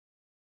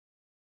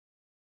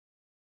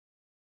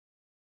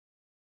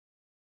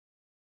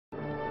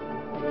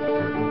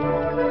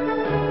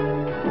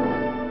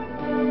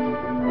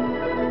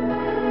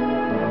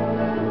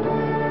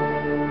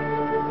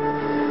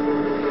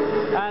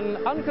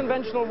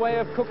unconventional way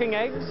of cooking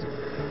eggs?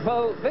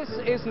 Well, this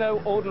is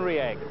no ordinary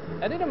egg.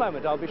 And in a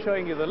moment, I'll be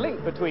showing you the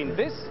link between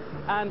this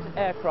and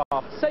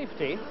aircraft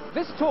safety.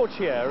 This torch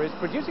here is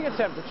producing a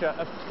temperature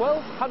of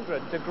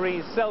 1200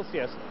 degrees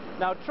Celsius.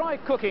 Now, try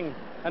cooking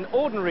an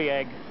ordinary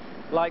egg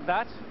like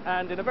that,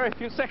 and in a very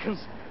few seconds,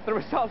 the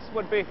results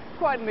would be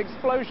quite an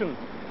explosion.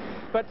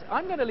 But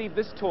I'm going to leave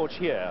this torch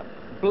here,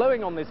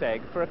 blowing on this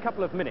egg for a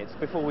couple of minutes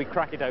before we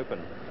crack it open.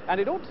 And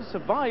it ought to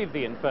survive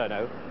the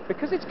inferno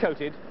because it's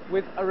coated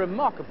with a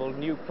remarkable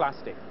new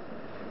plastic.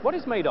 What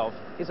it's made of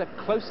is a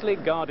closely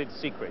guarded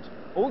secret.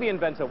 All the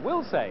inventor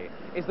will say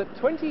is that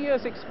 20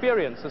 years'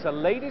 experience as a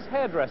ladies'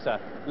 hairdresser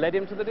led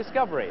him to the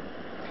discovery.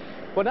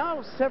 Well,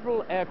 now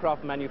several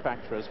aircraft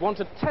manufacturers want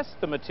to test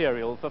the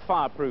material for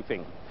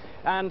fireproofing.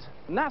 And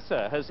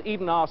NASA has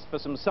even asked for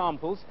some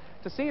samples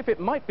to see if it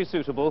might be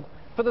suitable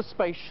for the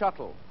space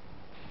shuttle.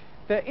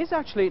 There is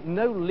actually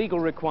no legal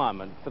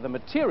requirement for the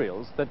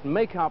materials that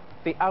make up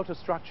the outer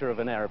structure of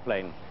an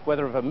aeroplane,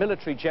 whether of a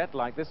military jet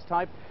like this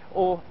type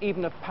or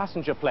even of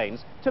passenger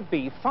planes, to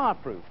be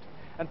fireproofed.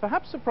 And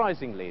perhaps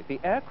surprisingly, the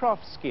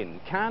aircraft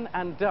skin can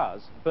and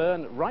does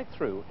burn right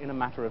through in a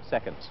matter of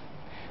seconds.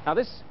 Now,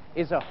 this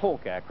is a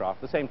Hawk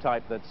aircraft, the same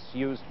type that's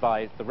used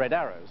by the Red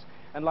Arrows,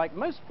 and like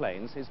most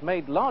planes is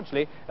made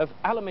largely of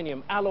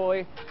aluminium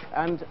alloy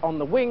and on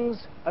the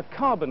wings a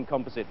carbon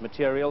composite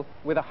material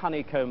with a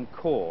honeycomb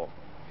core.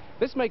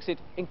 This makes it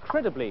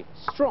incredibly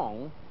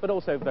strong but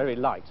also very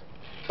light.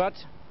 But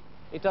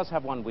it does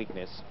have one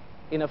weakness.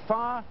 In a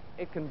fire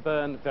it can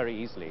burn very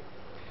easily.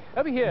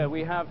 Over here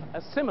we have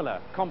a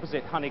similar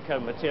composite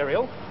honeycomb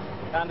material,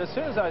 and as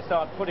soon as I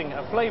start putting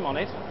a flame on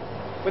it,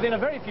 within a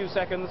very few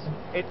seconds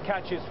it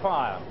catches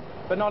fire.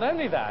 But not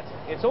only that,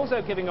 it's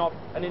also giving off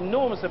an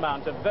enormous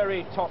amount of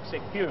very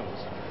toxic fumes.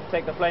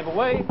 Take the flame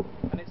away,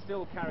 and it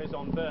still carries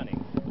on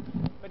burning.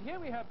 But here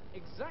we have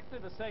exactly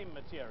the same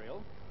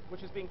material, which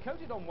has been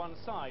coated on one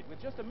side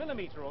with just a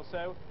millimetre or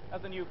so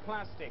of the new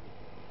plastic.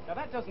 Now,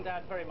 that doesn't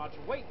add very much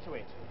weight to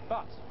it,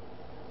 but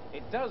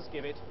it does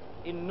give it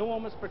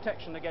enormous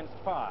protection against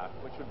fire,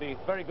 which would be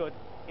very good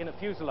in a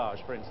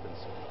fuselage, for instance.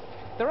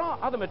 There are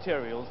other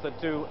materials that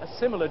do a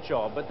similar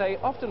job, but they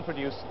often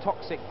produce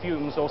toxic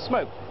fumes or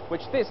smoke,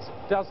 which this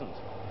doesn't.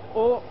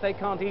 Or they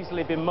can't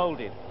easily be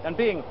molded, and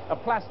being a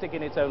plastic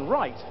in its own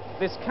right,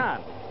 this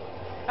can.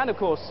 And of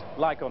course,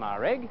 like on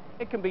our egg,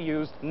 it can be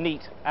used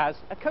neat as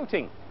a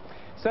coating.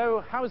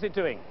 So how is it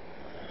doing?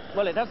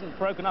 Well, it hasn't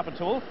broken up at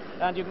all,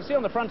 and you can see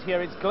on the front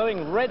here it's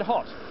glowing red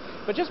hot.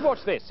 But just watch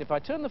this. If I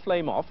turn the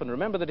flame off, and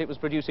remember that it was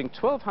producing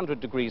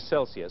 1200 degrees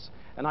Celsius,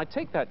 and I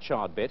take that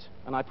charred bit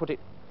and I put it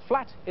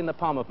flat in the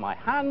palm of my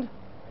hand,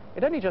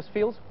 it only just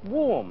feels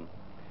warm.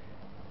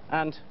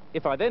 And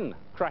if I then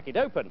crack it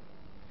open,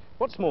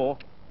 what's more,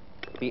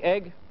 the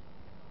egg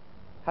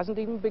hasn't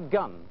even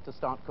begun to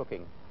start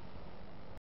cooking.